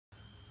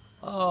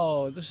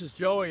Oh, this is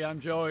Joey.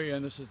 I'm Joey,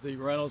 and this is the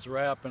Reynolds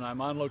Wrap, and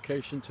I'm on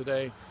location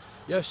today.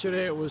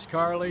 Yesterday it was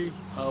Carly.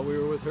 We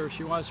were with her.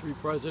 She wants to be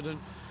president.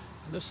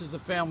 And this is the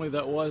family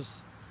that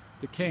was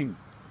the king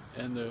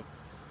and the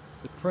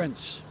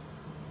prince.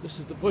 This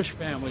is the Bush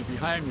family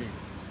behind me.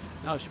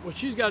 Now, what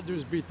she's got to do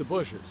is beat the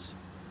Bushes.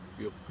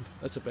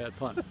 That's a bad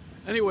pun.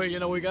 Anyway,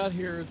 we got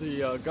here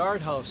the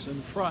guardhouse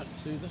in front.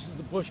 See, this is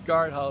the Bush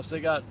guardhouse. They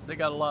got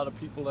a lot of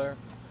people there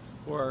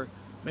who are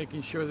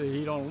making sure that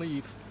he don't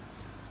leave.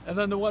 And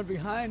then the one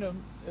behind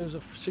him is a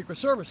Secret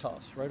Service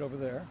house right over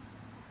there.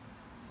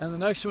 And the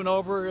next one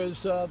over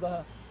is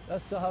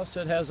that's the house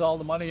that has all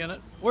the money in it.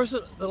 Where's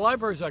the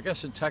library's, I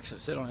guess, in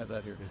Texas. They don't have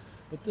that here.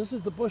 But this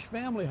is the Bush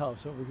family house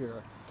over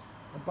here.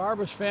 And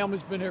Barbara's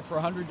family's been here for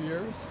 100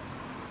 years.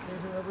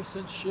 They're here ever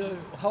since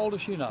how old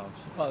is she now?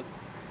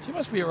 She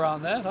must be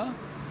around that, huh?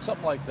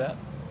 Something like that.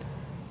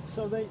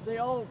 So they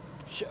all,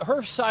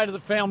 her side of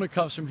the family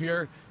comes from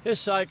here. His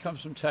side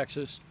comes from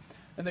Texas.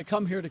 And they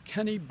come here to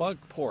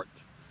Kennebunkport.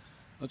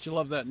 Don't you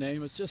love that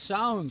name? It just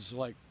sounds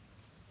like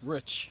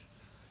rich,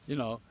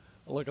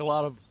 like a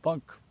lot of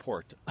bunk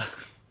port.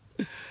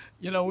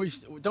 We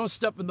don't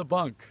step in the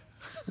bunk.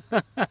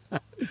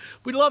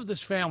 We love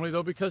this family,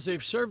 though, because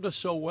they've served us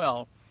so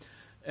well.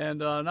 And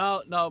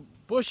now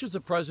Bush is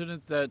the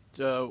president that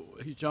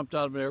he jumped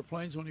out of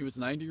airplanes when he was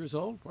 90 years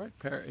old, right?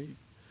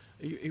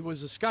 He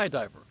was a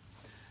skydiver.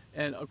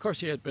 And, of course,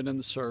 he had been in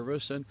the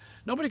service. And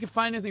nobody could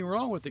find anything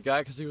wrong with the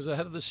guy because he was the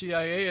head of the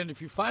CIA. And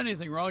if you find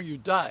anything wrong, you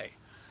die.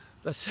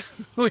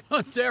 We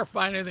don't dare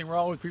find anything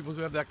wrong with people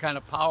who have that kind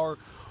of power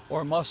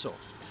or muscle.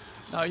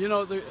 Now,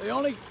 the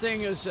only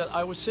thing is that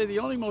I would say the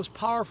only most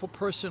powerful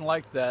person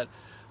like that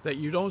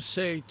you don't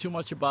say too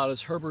much about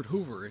is Herbert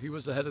Hoover. He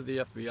was the head of the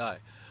FBI.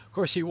 Of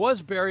course, he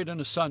was buried in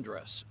a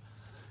sundress.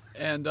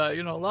 And,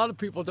 a lot of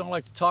people don't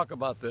like to talk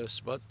about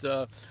this, but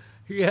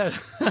he had,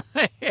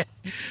 had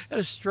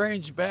a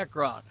strange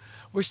background.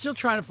 We're still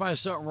trying to find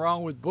something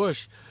wrong with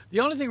Bush. The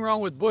only thing wrong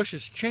with Bush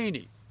is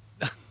Cheney.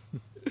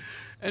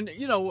 And,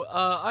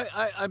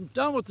 I'm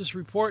done with this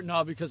report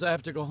now because I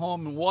have to go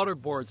home and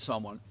waterboard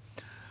someone.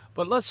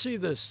 But let's see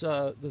this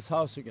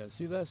house again.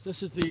 See this?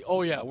 This is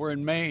oh yeah, we're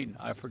in Maine.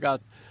 I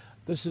forgot.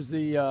 This is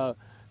the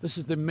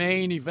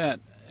Maine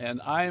event, and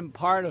I am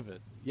part of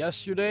it.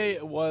 Yesterday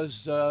it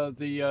was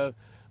the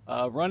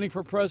running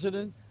for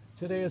president.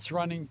 Today it's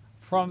running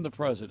from the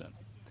president.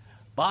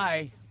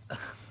 Bye.